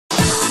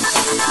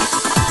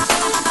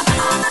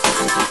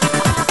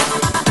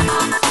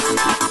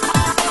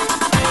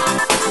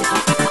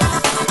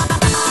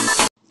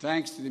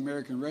Thanks to the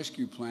American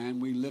Rescue Plan,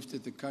 we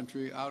lifted the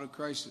country out of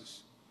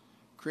crisis,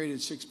 created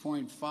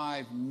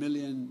 6.5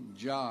 million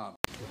jobs.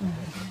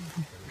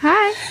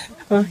 Hi.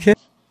 Okay.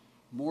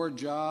 More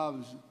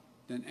jobs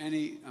than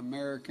any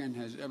American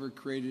has ever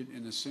created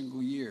in a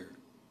single year.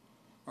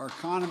 Our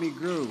economy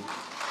grew.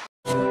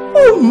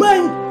 Oh my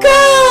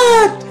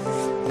God!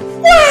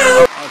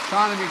 Wow! Our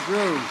economy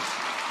grew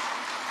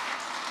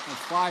at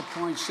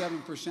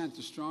 5.7%,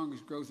 the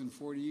strongest growth in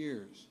 40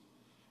 years.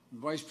 And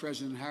Vice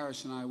President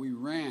Harris and I, we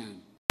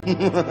ran.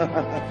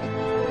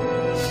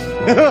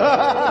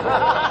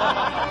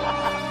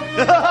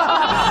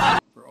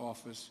 For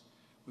office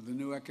with a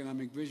new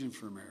economic vision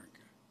for America.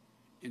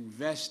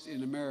 Invest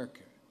in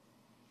America.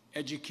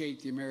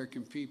 Educate the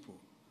American people.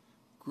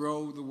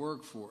 Grow the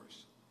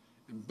workforce.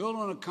 And build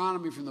an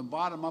economy from the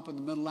bottom up and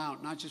the middle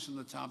out, not just from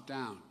the top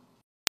down.